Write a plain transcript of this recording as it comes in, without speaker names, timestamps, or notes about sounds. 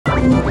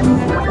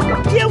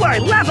You are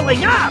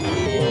leveling up!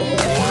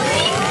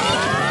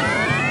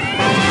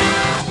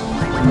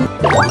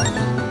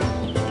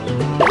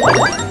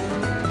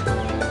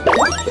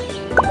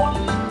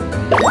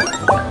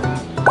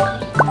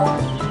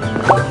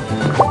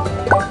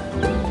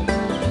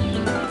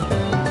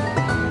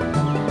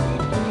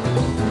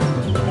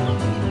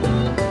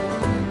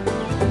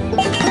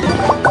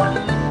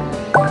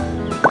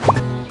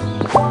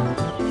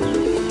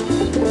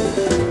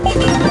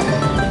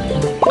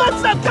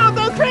 What's up,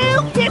 Combo Crew?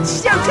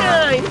 It's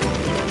showtime!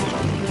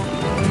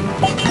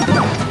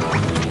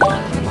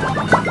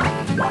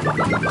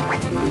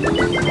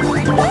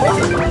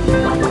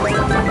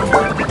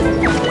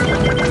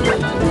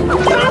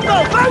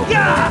 Combo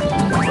Panda!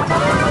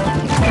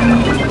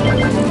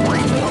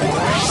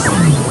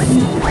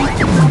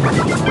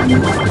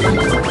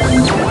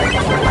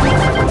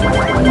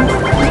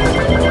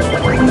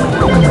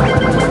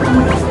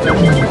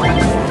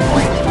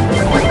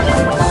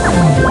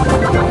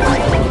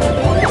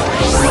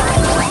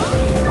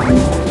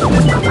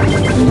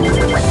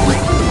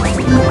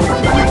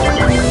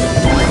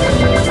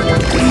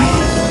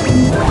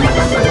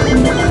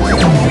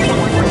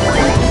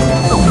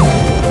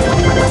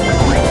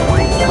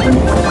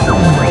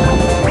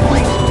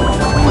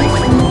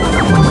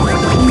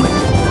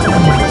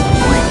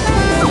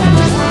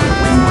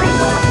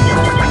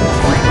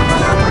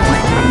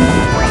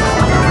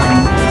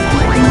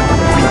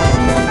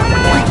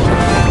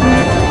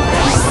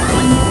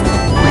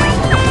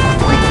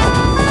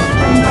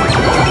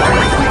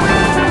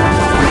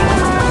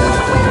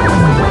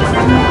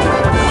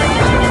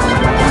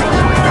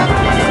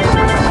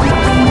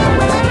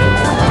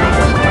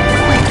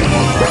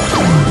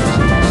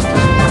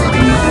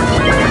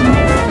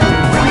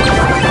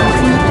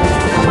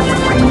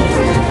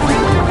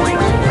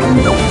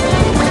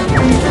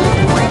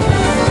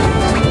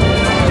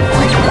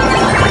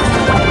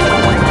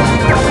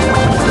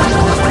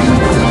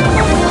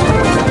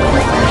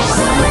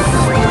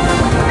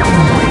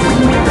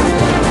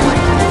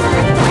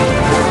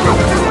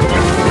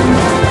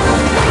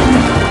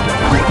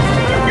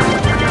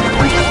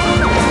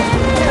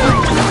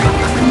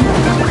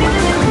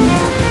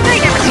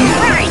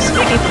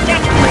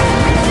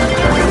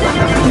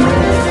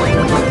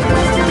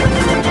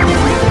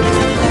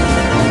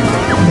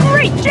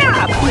 Great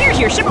job! Here's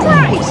your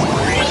surprise!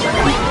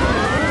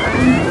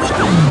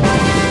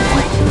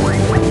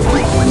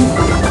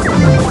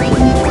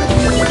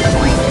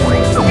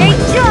 Great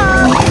job!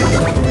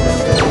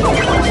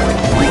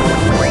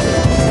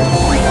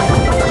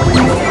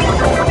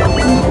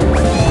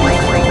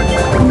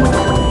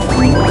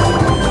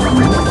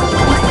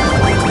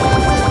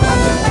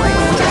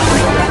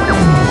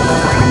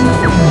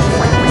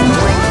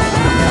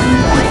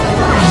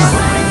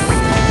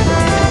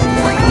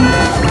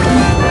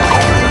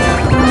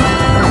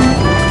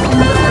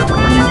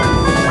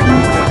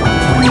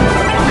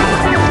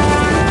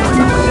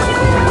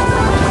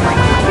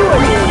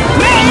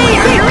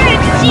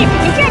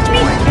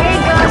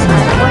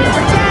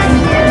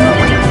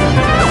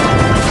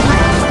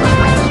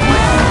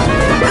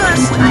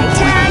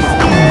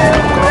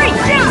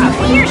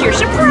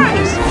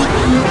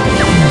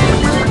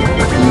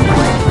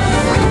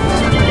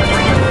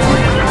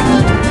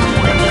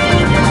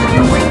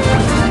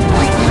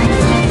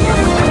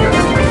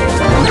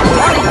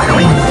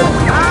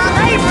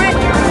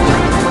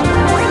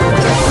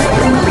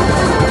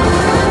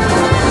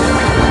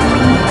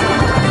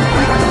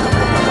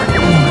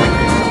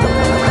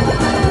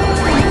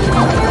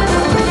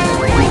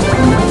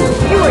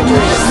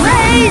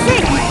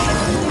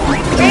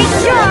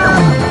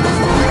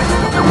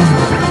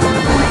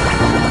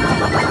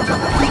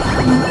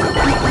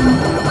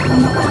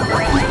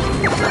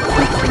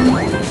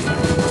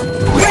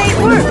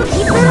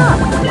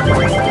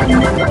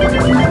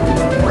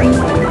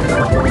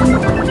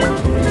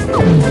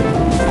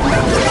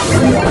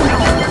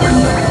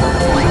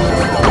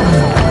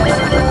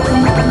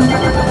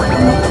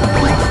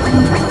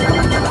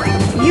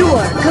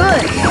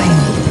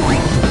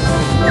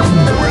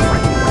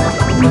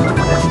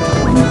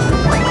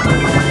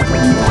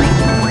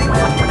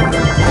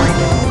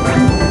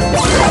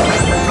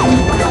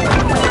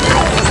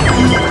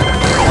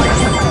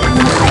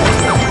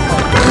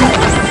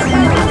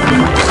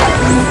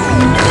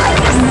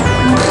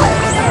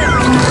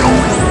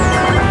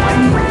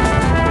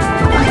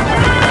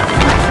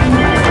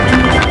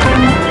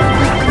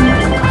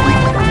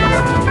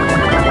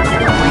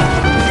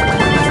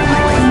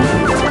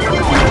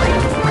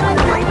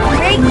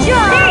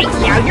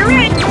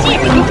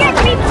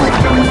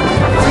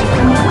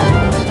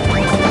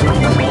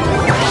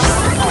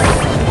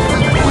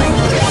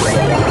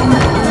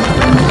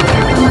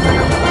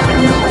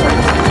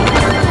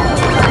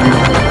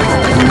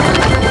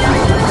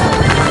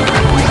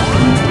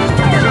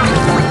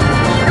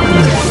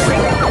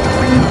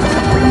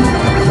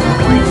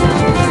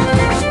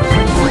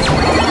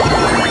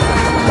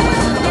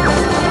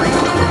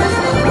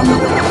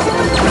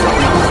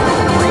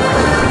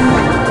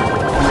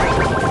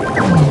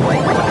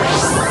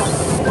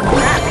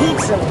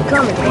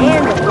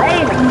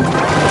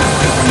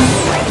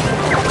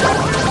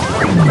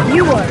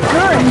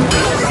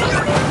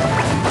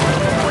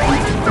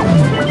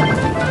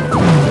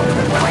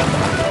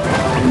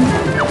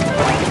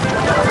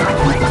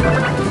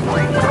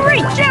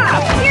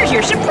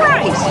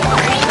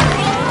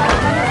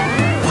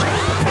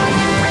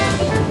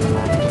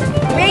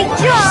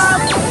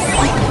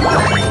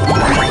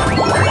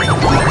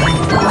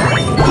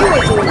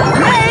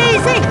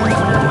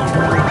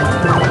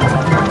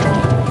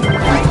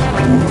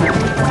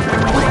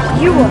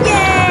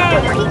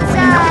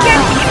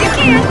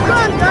 can!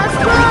 Run, Gus,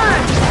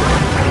 run!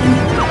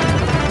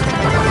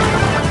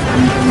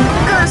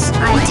 Gus,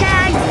 I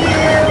tagged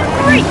you!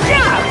 Great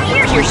job!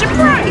 Here's your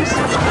surprise!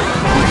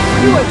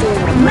 You are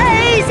doing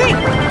amazing!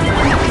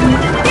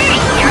 Hey,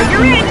 now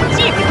you're in!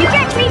 See if you can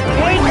catch me!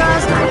 Hey,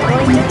 Gus, I'm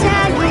going to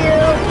tag you!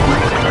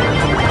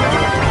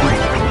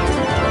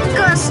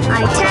 Gus,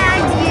 I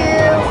tagged you!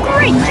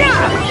 Great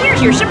job!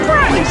 Here's your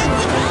surprise!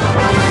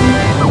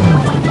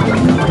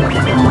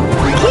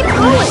 Keep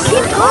going!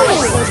 Keep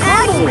going!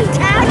 Tag me!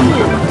 Tag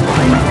me!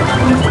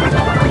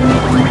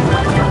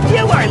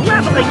 You are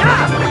leveling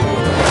up!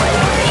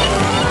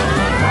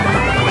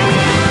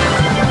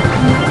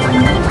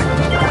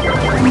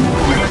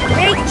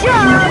 Great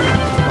job!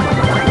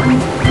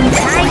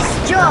 Nice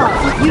job!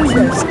 Use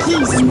those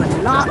keys to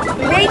unlock.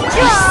 Great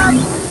job!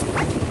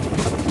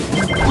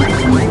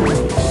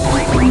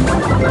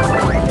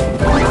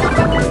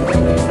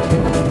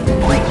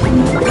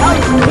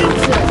 Yummy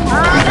pizza,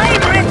 my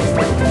favorite!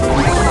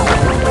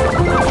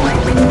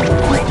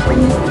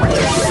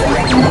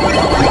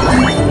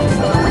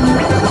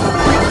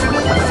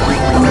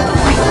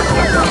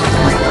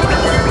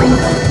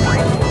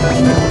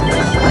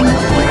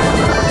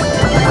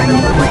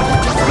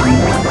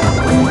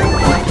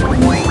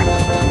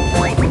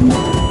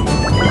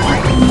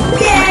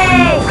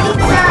 Yay!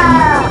 Pizza!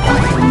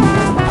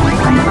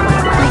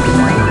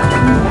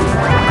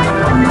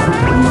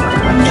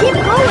 Keep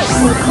going,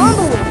 so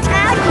Combo will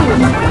tag you.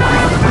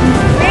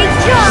 Great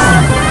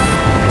job!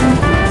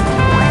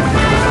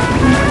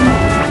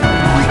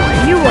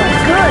 You are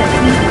good.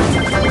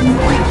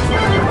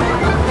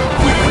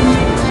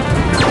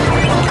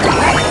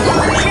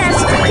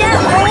 Chest to get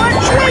more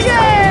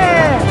treasure!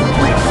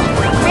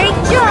 Great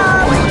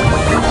job!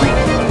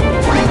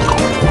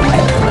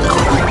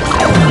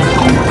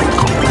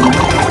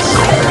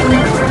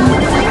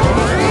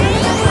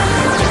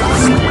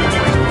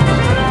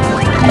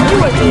 You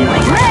are doing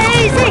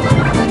amazing!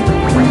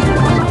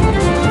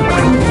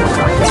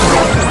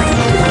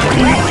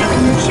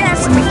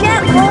 Chest to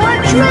get more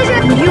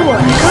treasure! You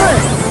are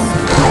good!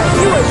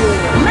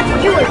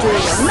 You are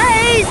doing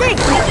amazing!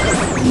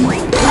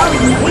 Yummy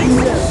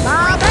pizza,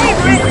 my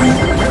favorite!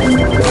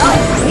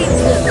 Yummy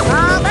pizza,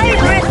 my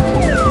favorite!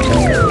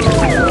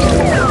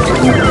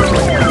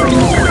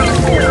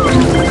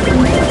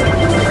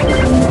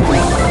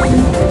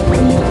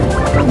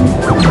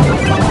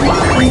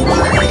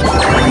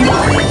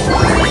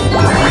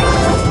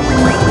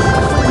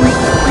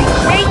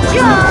 Great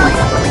job!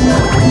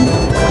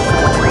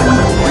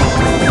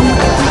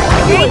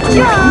 Great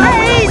job!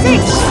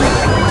 Amazing!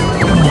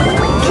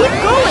 Keep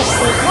going,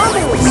 so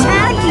Combo will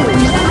tag you!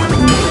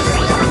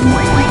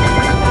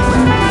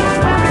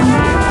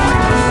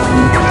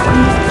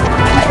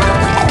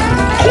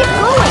 Keep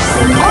going,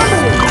 so Combo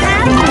will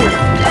tag you!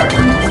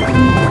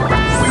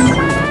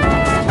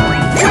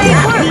 Great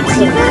work!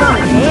 Pizza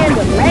come and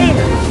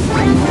later!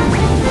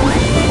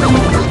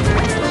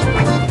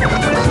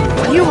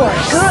 You are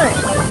good!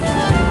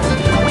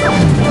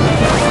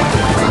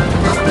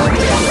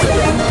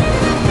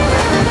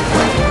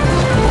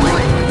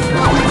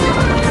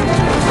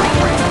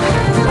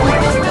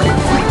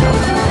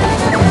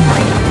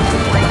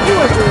 You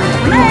are doing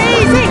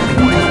amazing!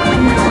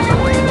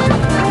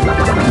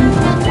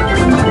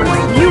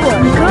 You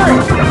are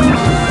good!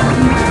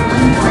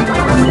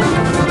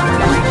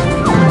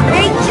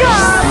 Great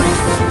job!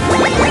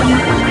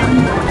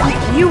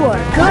 You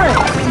are good!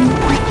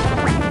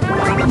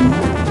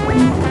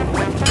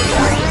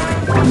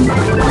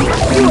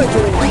 You are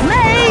doing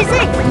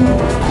amazing!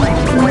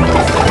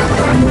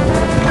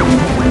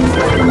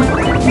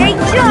 Great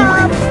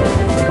job!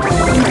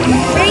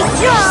 Great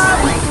job!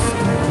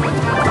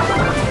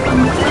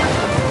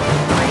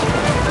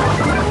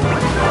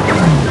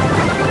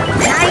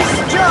 Nice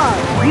job!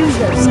 Use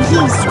those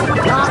keys to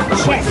unlock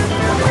chest.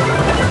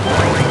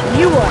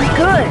 You are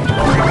good!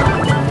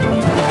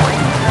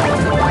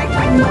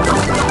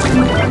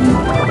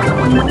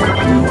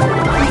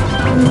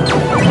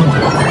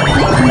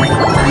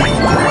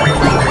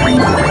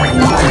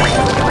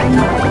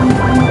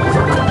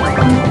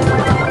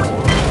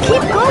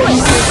 Keep going,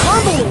 so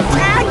Combo will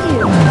tag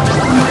you!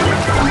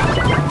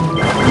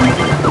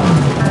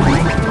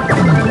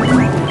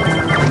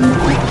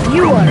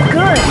 You are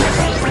good!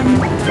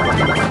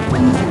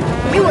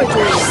 You are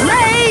doing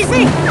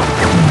amazing!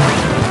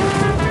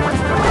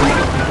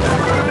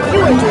 You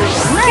are doing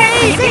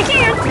amazing!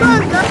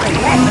 Run up and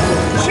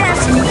let's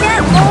chest to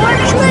get more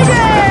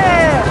treasure!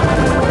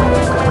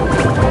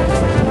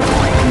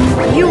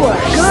 You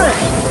are good!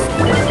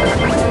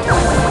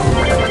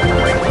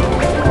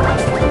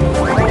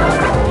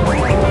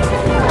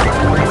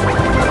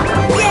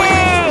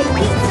 Yay!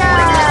 Pizza!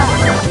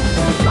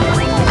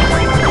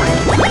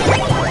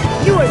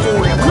 You are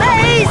doing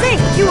amazing!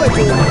 You are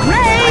doing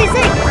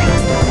amazing!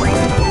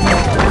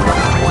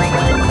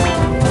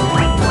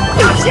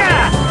 Gotcha!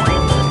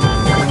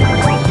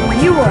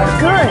 You are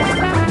good!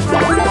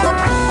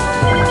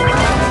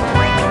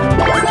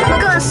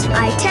 Gus,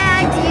 I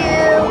tagged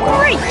you!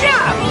 Great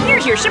job!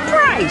 Here's your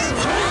surprise!